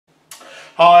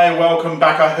Hi, welcome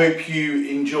back. I hope you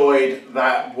enjoyed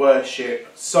that worship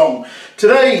song.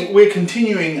 Today we're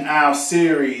continuing our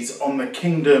series on the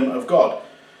kingdom of God.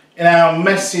 In our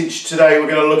message today we're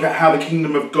going to look at how the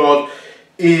kingdom of God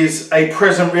is a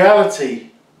present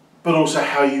reality, but also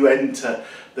how you enter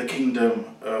the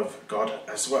kingdom of God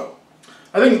as well.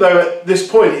 I think though at this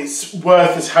point it's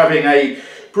worth us having a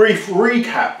brief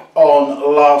recap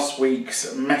on last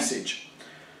week's message.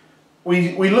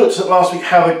 We looked at last week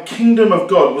how the kingdom of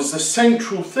God was the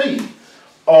central theme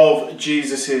of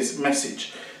Jesus'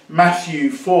 message. Matthew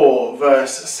 4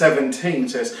 verse 17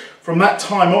 says, "From that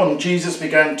time on Jesus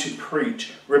began to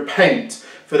preach, 'Repent,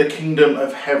 for the kingdom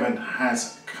of heaven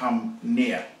has come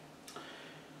near.'"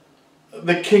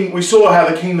 We saw how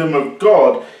the kingdom of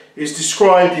God is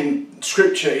described in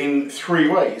Scripture in three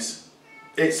ways.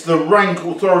 It's the rank,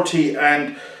 authority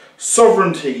and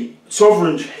sovereignty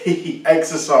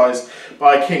exercised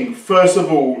by a king. First of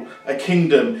all, a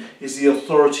kingdom is the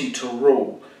authority to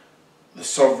rule, the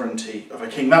sovereignty of a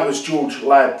king. That was George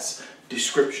Ladd's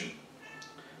description.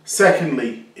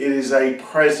 Secondly, it is a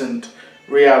present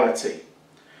reality.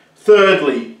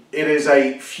 Thirdly, it is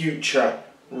a future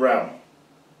realm.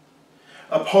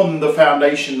 Upon the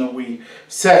foundation that we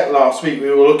set last week, we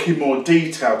will look in more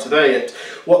detail today at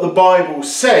what the Bible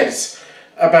says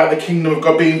about the kingdom of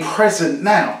God being present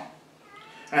now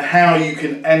and how you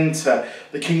can enter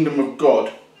the kingdom of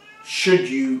God should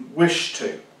you wish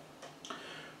to.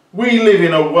 We live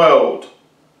in a world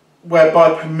where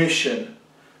by permission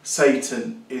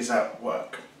Satan is at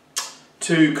work.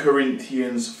 2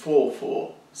 Corinthians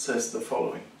 4:4 says the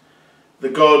following: "The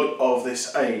God of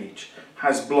this age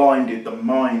has blinded the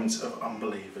minds of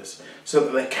unbelievers so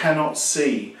that they cannot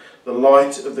see the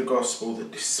light of the gospel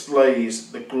that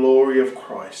displays the glory of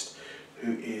Christ,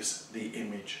 who is the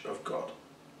image of God."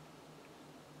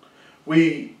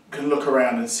 We can look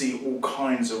around and see all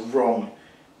kinds of wrong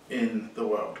in the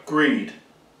world. Greed,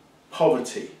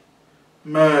 poverty,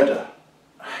 murder,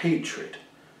 hatred,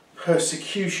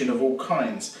 persecution of all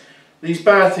kinds. These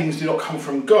bad things do not come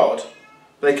from God,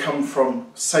 they come from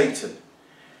Satan.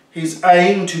 His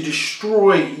aim to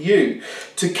destroy you,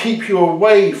 to keep you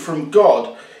away from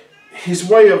God. His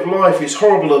way of life is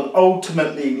horrible and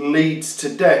ultimately leads to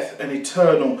death and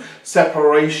eternal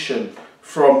separation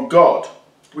from God,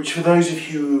 which for those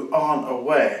of you who aren't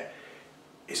aware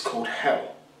is called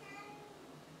hell.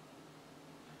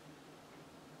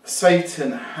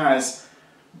 Satan has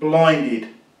blinded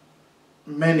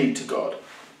many to God.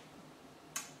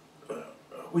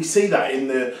 We see that in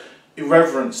the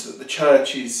irreverence that the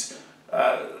church is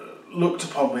looked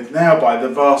upon with now by the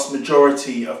vast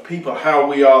majority of people, how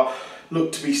we are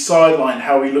looked to be sidelined,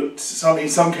 how we look in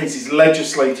some cases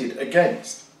legislated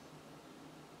against.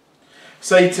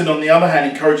 Satan, on the other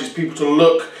hand, encourages people to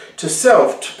look to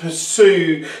self, to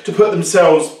pursue, to put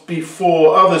themselves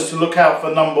before others, to look out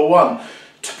for number one,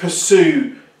 to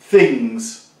pursue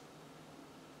things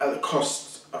at the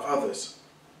cost of others.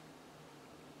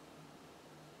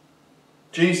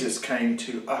 Jesus came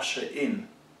to usher in,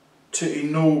 to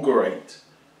inaugurate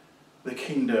the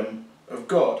kingdom of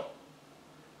God.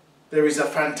 There is a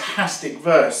fantastic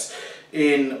verse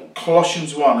in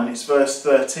Colossians 1 and it's verse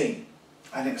 13.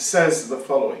 And it says the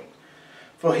following: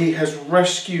 "For he has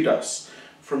rescued us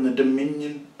from the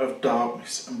dominion of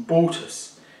darkness and brought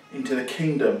us into the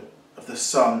kingdom of the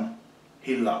Son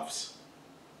he loves."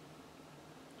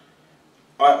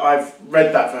 I've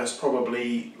read that verse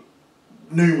probably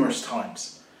numerous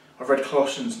times. I've read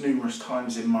Colossians numerous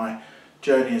times in my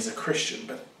journey as a Christian,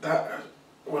 but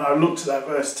when I looked at that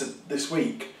verse this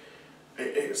week,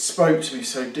 it spoke to me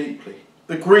so deeply.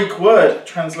 The Greek word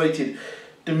translated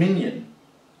dominion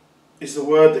is the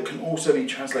word that can also be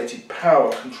translated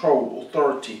power, control,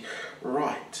 authority,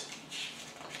 right.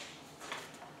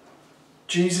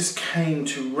 Jesus came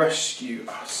to rescue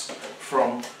us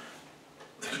from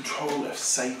the control of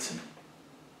Satan,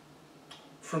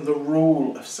 from the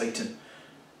rule of Satan.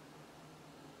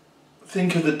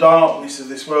 Think of the darkness of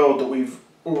this world that we've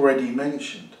already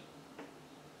mentioned.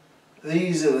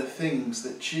 These are the things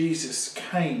that Jesus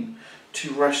came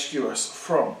to rescue us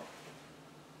from.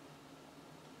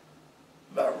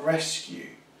 That rescue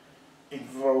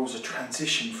involves a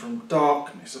transition from the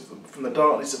darkness of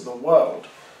the world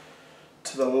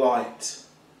to the light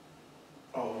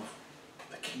of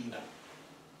the kingdom.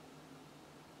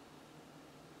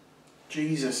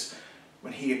 Jesus,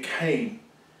 when he came,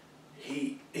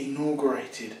 he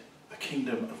inaugurated the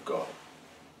kingdom of God.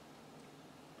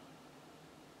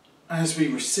 As we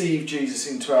receive Jesus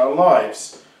into our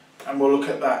lives, and we'll look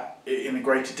at that in a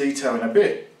greater detail in a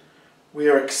bit, we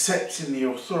are accepting the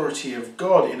authority of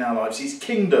God in our lives. His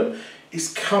kingdom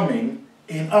is coming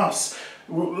in us.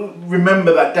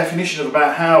 Remember that definition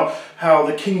about how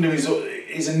the kingdom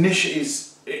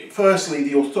is firstly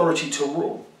the authority to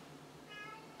rule.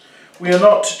 We are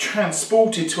not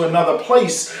transported to another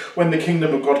place when the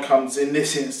kingdom of God comes in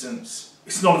this instance.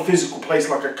 It's not a physical place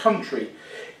like a country.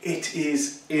 It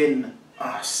is in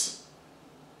us.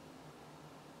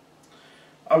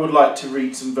 I would like to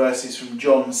read some verses from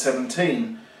John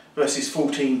 17, verses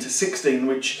 14 to 16,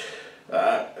 which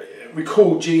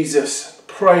recall Jesus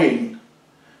praying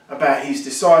about his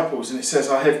disciples. And it says,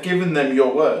 I have given them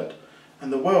your word,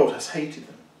 and the world has hated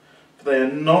them. For they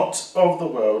are not of the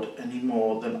world any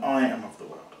more than I am of the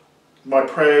world. My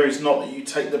prayer is not that you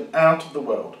take them out of the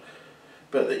world,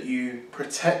 but that you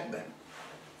protect them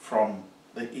from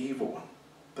the evil one.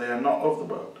 They are not of the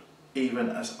world, even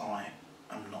as I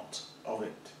am not of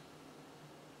it.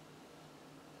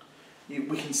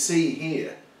 We can see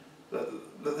here that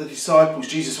the disciples,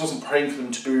 Jesus wasn't praying for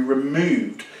them to be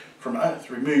removed from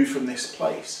earth, removed from this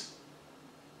place.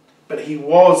 But he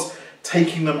was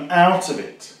taking them out of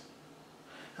it.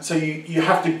 And so you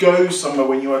have to go somewhere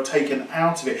when you are taken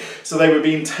out of it. So they were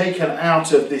being taken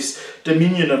out of this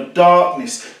dominion of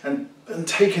darkness and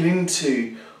taken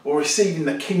into or receiving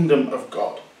the kingdom of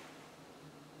God.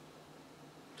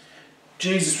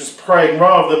 Jesus was praying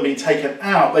rather than being taken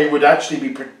out, they would actually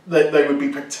be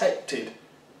protected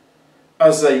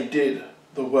as they did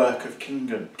the work of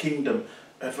kingdom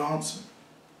advancement.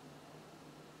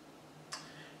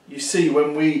 You see,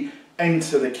 when we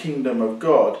enter the kingdom of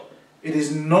God, it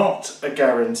is not a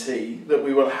guarantee that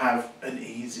we will have an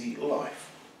easy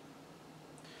life.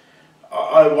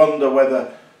 I wonder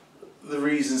whether the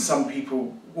reason some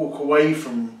people walk away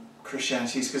from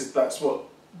Christianity is because that's what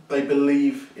they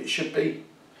believe it should be.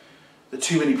 The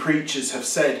too many preachers have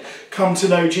said, come to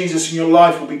know Jesus and your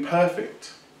life will be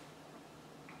perfect.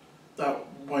 That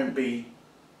won't be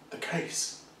the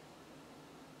case.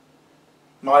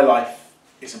 My life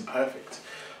isn't perfect.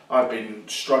 I've been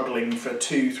struggling for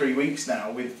 2-3 weeks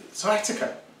now with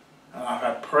sciatica. And I've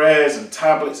had prayers and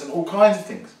tablets and all kinds of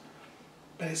things.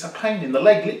 But it's a pain in the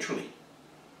leg, literally.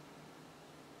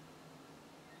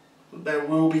 There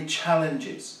will be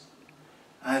challenges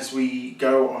as we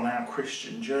go on our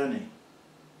Christian journey.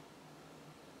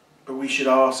 But we should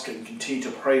ask and continue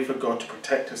to pray for God to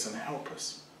protect us and help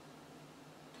us.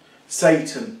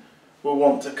 Satan will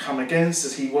want to come against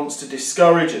us. He wants to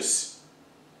discourage us.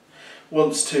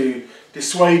 Wants to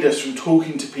dissuade us from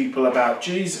talking to people about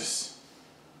Jesus.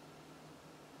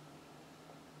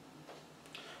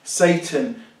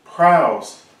 Satan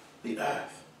prowls the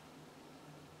earth.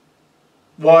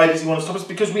 Why does he want to stop us?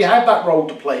 Because we have that role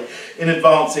to play in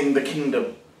advancing the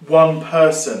kingdom, one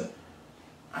person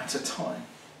at a time.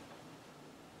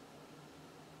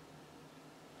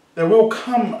 There will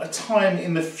come a time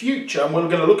in the future, and we're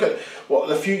going to look at what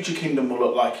the future kingdom will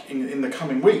look like in the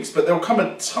coming weeks, but there will come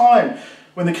a time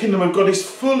when the kingdom of God is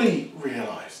fully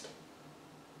realised.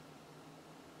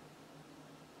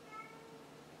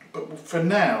 But for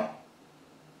now,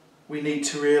 we need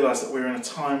to realise that we're in a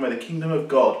time where the kingdom of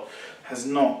God has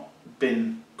not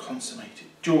been consummated.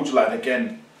 George Ladd,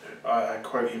 again, I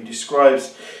quote him,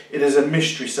 describes it as a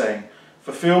mystery, saying,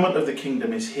 fulfilment of the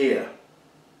kingdom is here,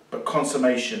 but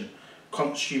consummation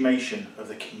of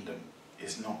the kingdom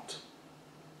is not.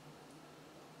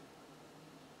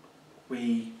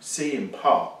 We see in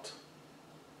part.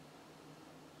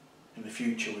 In the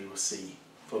future we will see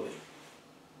fully.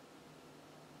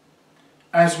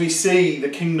 As we see the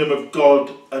kingdom of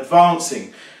God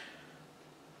advancing,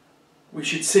 we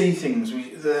should see things.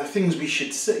 There are things we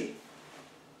should see.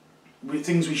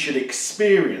 Things we should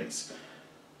experience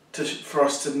for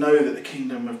us to know that the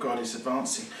kingdom of God is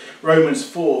advancing. Romans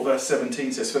 4 verse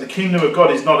 17 says, for the kingdom of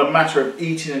God is not a matter of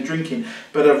eating and drinking,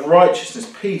 but of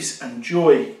righteousness, peace and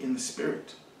joy in the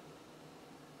Spirit.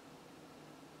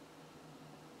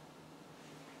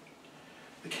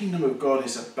 The kingdom of God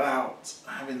is about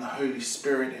having the Holy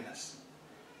Spirit in us,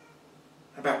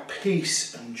 about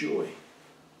peace and joy.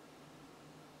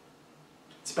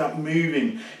 It's about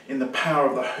moving in the power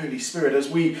of the Holy Spirit. As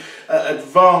we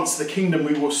advance the kingdom,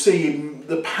 we will see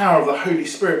the power of the Holy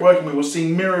Spirit working. We will see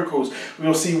miracles. We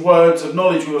will see words of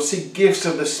knowledge. We will see gifts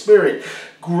of the Spirit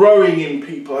growing in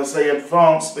people as they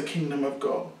advance the kingdom of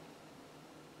God.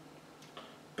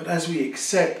 But as we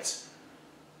accept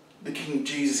the King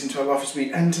Jesus into our life, as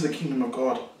we enter the kingdom of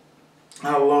God,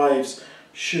 our lives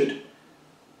should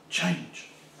change.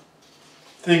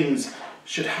 Things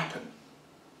should happen.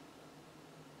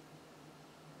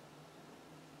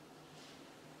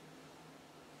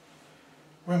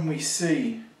 When we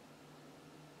receive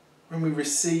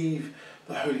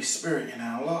the Holy Spirit in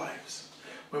our lives,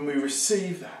 when we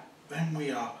receive that, then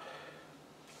we are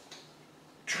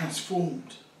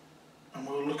transformed. And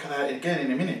we'll look at that again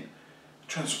in a minute.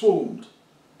 Transformed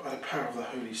by the power of the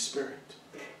Holy Spirit.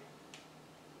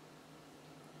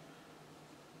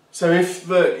 So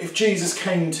if Jesus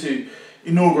came to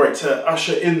inaugurate, to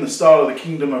usher in the start of the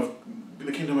kingdom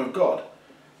of God,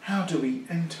 how do we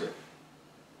enter it?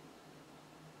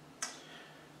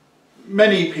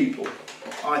 Many people,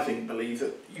 I think, believe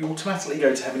that you automatically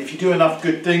go to heaven. If you do enough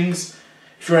good things,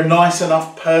 if you're a nice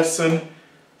enough person,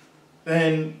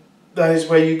 then that is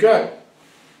where you go.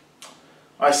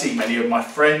 I see many of my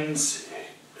friends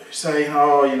saying,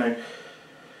 oh, you know,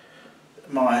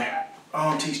 my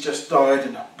auntie's just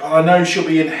died, but I know she'll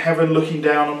be in heaven looking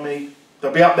down on me.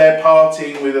 They'll be up there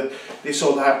partying with this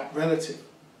or that relative.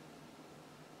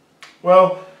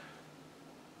 Well,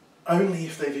 only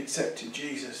if they've accepted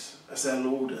Jesus as their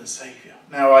Lord and Saviour.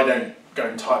 Now, I don't go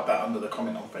and type that under the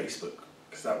comment on Facebook,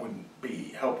 because that wouldn't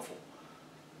be helpful.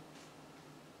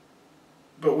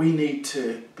 But we need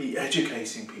to be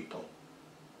educating people,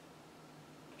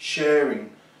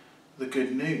 sharing the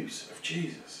good news of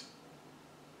Jesus.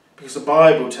 Because the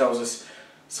Bible tells us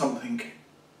something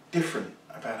different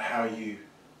about how you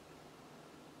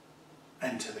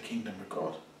enter the kingdom of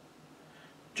God.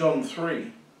 John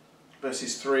 3,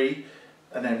 verses 3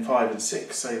 and then 5 and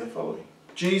 6 say the following.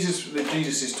 Jesus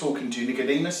is talking to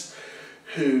Nicodemus,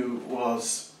 who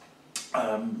was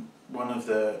one of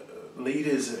the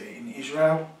leaders in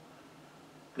Israel,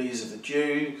 leaders of the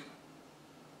Jews,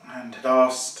 and had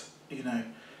asked,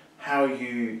 how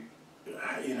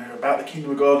about the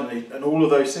kingdom of God and all of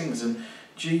those things. And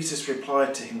Jesus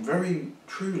replied to him, very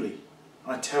truly,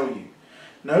 I tell you,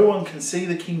 no one can see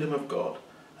the kingdom of God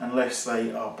unless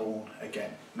they are born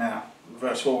again. Now,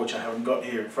 verse 4, which I haven't got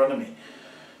here in front of me,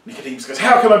 Nicodemus goes,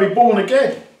 how can I be born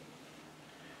again?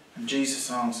 And Jesus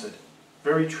answered,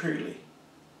 very truly,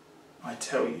 I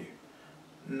tell you,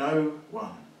 no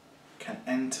one can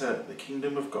enter the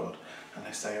kingdom of God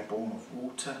unless they are born of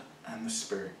water and the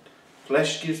Spirit.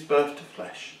 Flesh gives birth to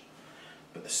flesh,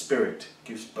 but the Spirit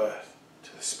gives birth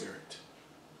to the Spirit.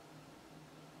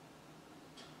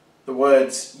 The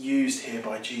words used here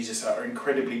by Jesus are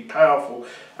incredibly powerful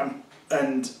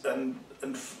and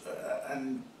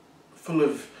full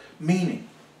of meaning.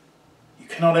 You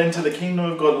cannot enter the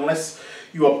kingdom of God unless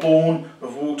you are born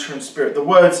of water and Spirit. The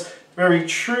words very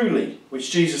truly,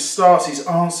 which Jesus starts his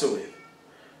answer with,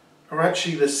 are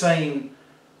actually the same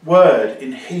word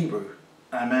in Hebrew.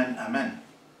 Amen, amen.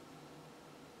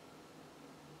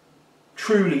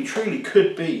 Truly, truly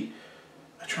could be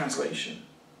a translation.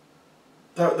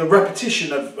 The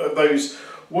repetition of those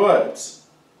words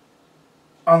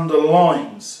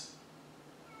underlines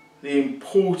the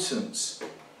importance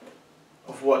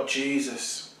of what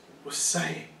Jesus was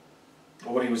saying,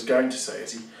 or what he was going to say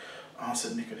as he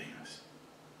answered Nicodemus.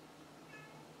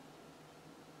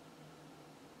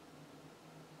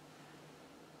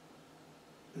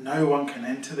 No one can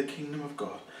enter the kingdom of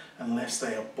God unless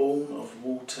they are born of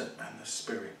water and the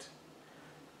Spirit.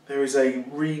 There is a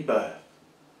rebirth.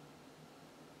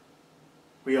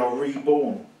 We are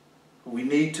reborn. We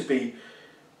need to be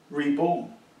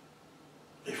reborn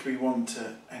if we want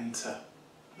to enter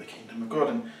the kingdom of God.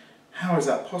 And how is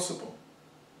that possible?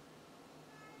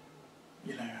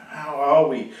 How are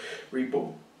we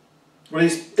reborn? Well,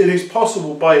 it is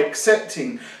possible by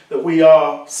accepting that we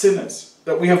are sinners,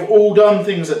 that we have all done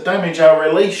things that damage our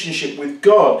relationship with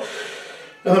God,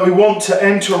 and that we want to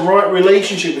enter a right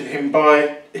relationship with him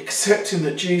by accepting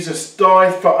that Jesus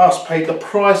died for us, paid the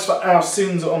price for our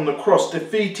sins on the cross,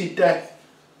 defeated death,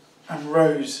 and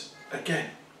rose again.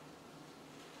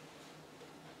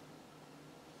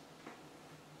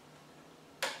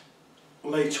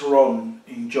 Later on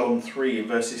in John 3,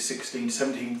 verses 16 to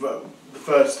 17, the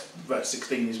first verse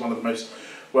 16 is one of the most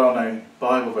well-known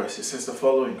Bible verses. It says the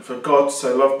following: For God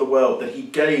so loved the world that he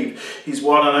gave his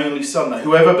one and only Son, that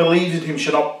whoever believes in him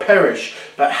shall not perish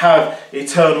but have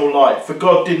eternal life. For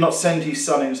God did not send his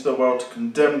Son into the world to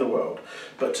condemn the world,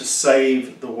 but to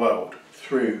save the world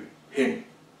through him.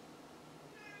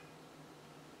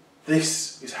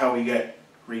 This is how we get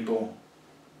reborn.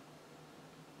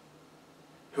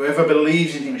 Whoever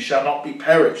believes in him shall not be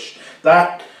perished.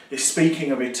 That is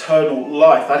speaking of eternal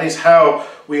life. That is how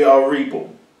we are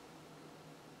reborn.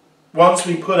 Once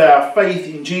we put our faith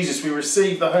in Jesus, we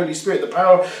receive the Holy Spirit. The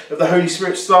power of the Holy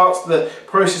Spirit starts the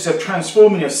process of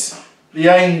transforming us. The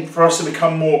aim for us to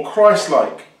become more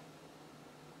Christ-like.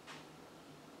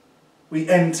 We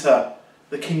enter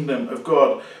the kingdom of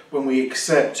God when we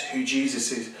accept who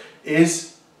Jesus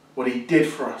is, what he did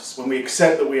for us. When we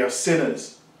accept that we are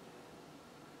sinners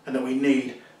and that we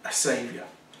need a Saviour.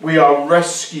 We are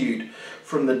rescued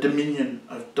from the dominion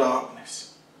of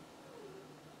darkness.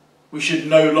 We should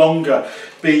no longer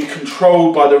be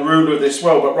controlled by the ruler of this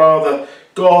world, but rather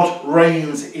God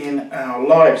reigns in our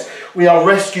lives. We are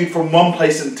rescued from one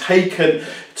place and taken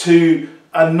to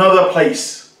another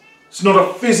place. It's not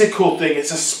a physical thing,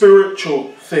 it's a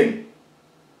spiritual thing.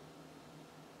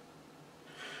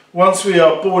 Once we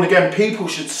are born again, people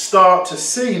should start to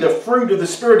see the fruit of the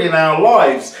Spirit in our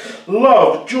lives.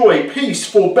 Love, joy, peace,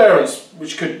 forbearance,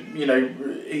 which could,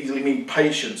 easily mean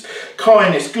patience,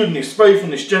 kindness, goodness,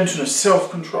 faithfulness, gentleness,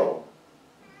 self-control.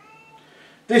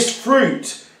 This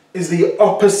fruit is the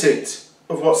opposite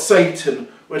of what Satan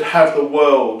would have the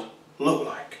world look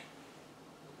like.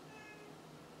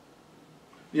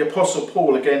 The Apostle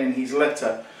Paul, again in his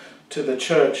letter to the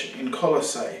church in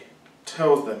Colossae,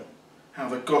 tells them how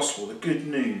the gospel, the good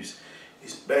news,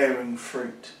 is bearing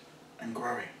fruit and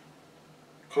growing.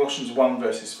 Colossians 1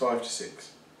 verses 5 to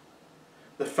 6.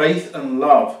 The faith and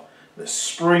love that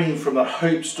spring from the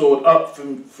hope stored up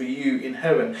for you in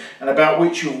heaven, and about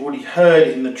which you have already heard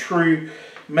in the true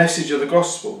message of the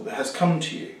gospel that has come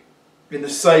to you. In the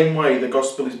same way, the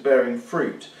gospel is bearing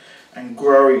fruit and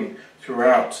growing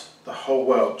throughout the whole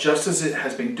world, just as it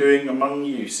has been doing among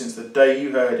you since the day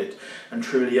you heard it and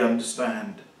truly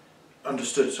understood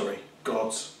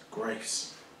God's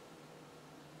grace.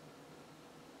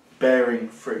 Bearing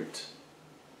fruit.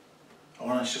 I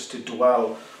want us just to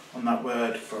dwell on that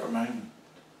word for a moment.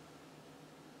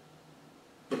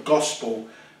 The gospel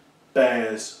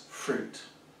bears fruit.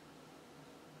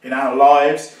 In our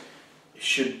lives, it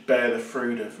should bear the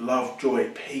fruit of love,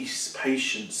 joy, peace,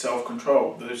 patience,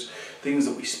 self-control. Those things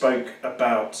that we spoke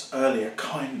about earlier,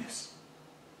 kindness.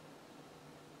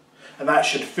 And that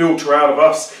should filter out of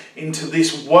us into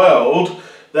this world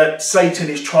that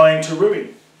Satan is trying to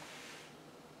ruin.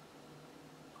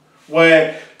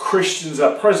 Where Christians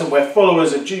are present, where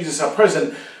followers of Jesus are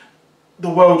present, the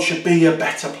world should be a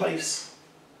better place.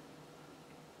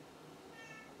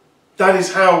 That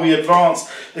is how we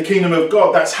advance the kingdom of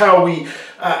God. That's how we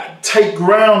take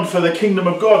ground for the kingdom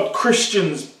of God.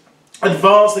 Christians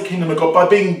advance the kingdom of God by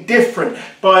being different,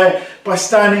 by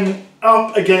standing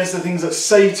up against the things that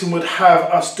Satan would have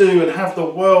us do and have the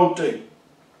world do.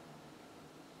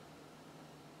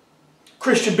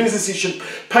 Christian businesses should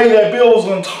pay their bills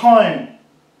on time,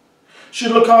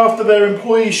 should look after their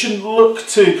employees, shouldn't look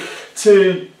to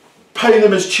pay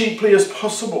them as cheaply as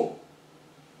possible.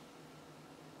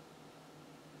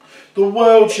 The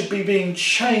world should be being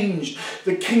changed.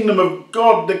 The kingdom of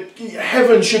God,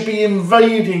 heaven should be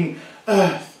invading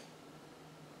earth.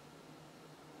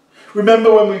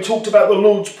 Remember when we talked about the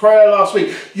Lord's Prayer last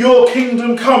week? Your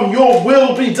kingdom come, your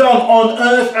will be done on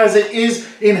earth as it is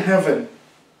in heaven.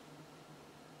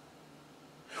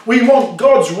 We want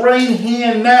God's reign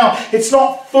here now. It's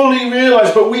not fully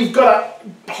realised, but we've got to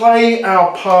play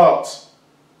our part.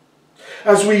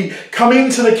 As we come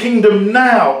into the kingdom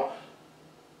now,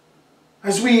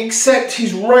 as we accept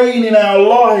his reign in our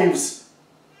lives,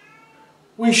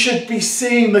 we should be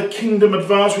seeing the kingdom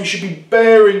advance. We should be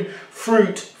bearing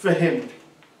fruit for him.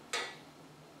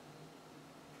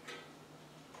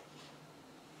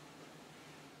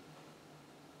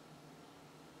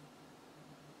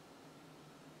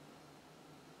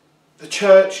 The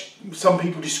church, some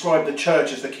people describe the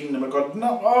church as the kingdom of God.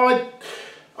 No,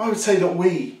 I would say that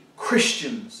we,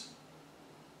 Christians,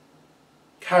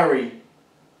 carry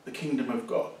the kingdom of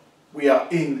God. We are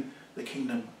in the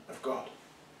kingdom of God.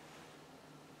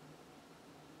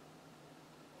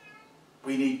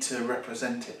 We need to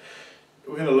represent it.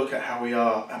 We're going to look at how we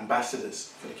are ambassadors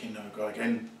for the kingdom of God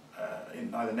again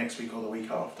in either next week or the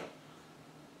week after.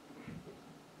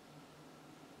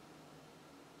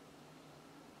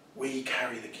 We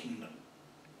carry the kingdom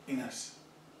in us.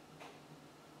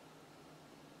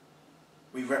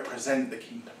 We represent the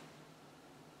kingdom.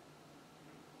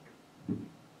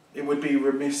 It would be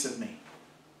remiss of me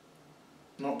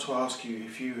not to ask you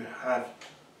if you have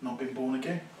not been born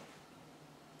again.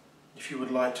 If you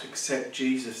would like to accept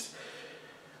Jesus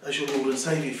as your Lord and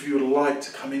Saviour, if you would like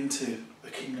to come into the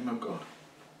kingdom of God.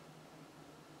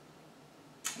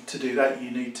 To do that, you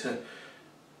need to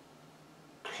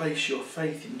place your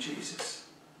faith in Jesus.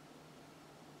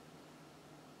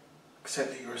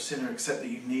 Accept that you're a sinner, accept that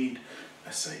you need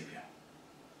a Saviour.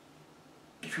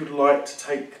 If you would like to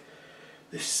take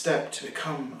this step to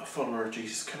become a follower of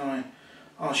Jesus, can I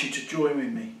ask you to join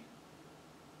with me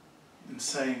in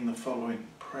saying the following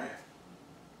prayer?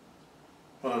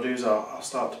 What I'll do is I'll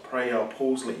start to pray, I'll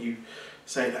pause, let you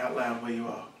say it out loud where you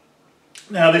are.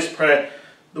 Now this prayer,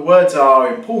 the words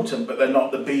are important, but they're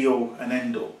not the be-all and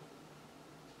end-all.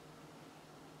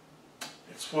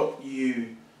 It's what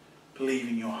you believe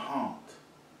in your heart.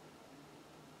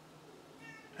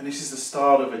 And this is the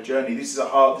start of a journey. This is a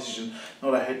heart decision,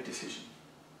 not a head decision.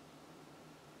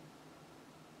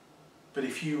 But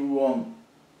if you want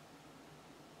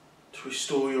to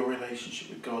restore your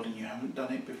relationship with God and you haven't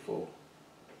done it before,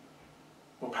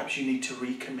 or perhaps you need to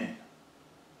recommit,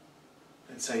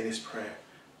 then say this prayer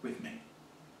with me.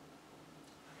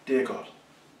 Dear God,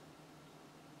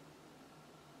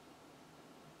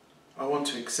 I want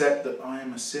to accept that I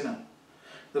am a sinner,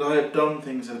 that I have done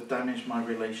things that have damaged my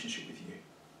relationship with you.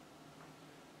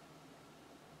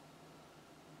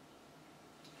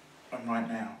 And right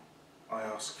now, I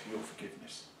ask for your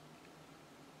forgiveness.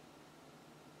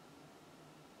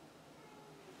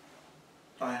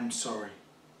 I am sorry.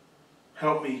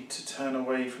 Help me to turn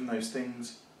away from those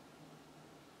things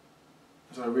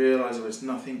as I realise there is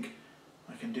nothing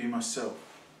I can do myself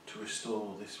to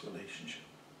restore this relationship.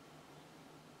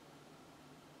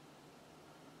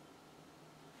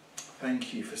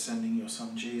 Thank you for sending your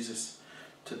son Jesus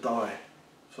to die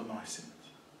for my sins,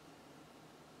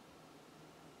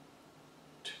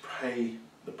 to pay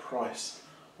the price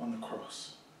on the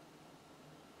cross.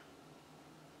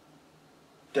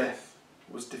 Death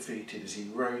was defeated as he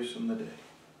rose from the dead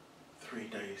 3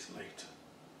 days later.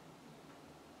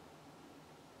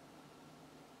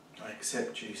 I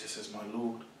accept Jesus as my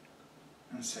Lord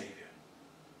and Saviour,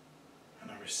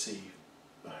 and I receive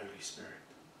the Holy Spirit.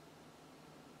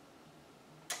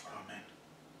 Amen.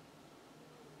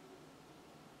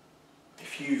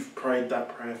 If you've prayed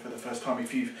that prayer for the first time,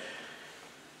 if you've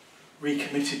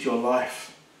recommitted your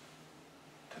life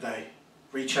today,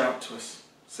 reach out to us.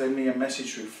 Send me a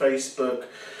message through Facebook,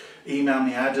 email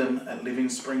me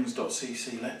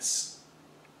adam@livingsprings.cc. Let's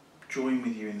join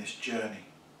with you in this journey.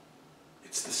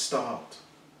 It's the start.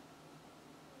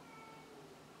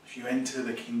 If you enter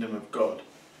the kingdom of God,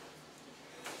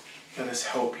 let us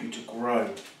help you to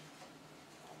grow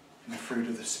in the fruit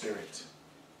of the Spirit.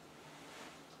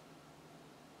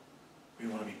 We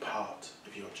want to be part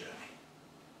of your journey.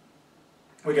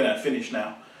 We're going to finish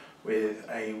now with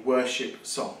a worship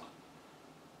song.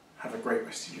 Have a great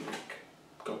rest of your week.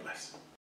 God bless.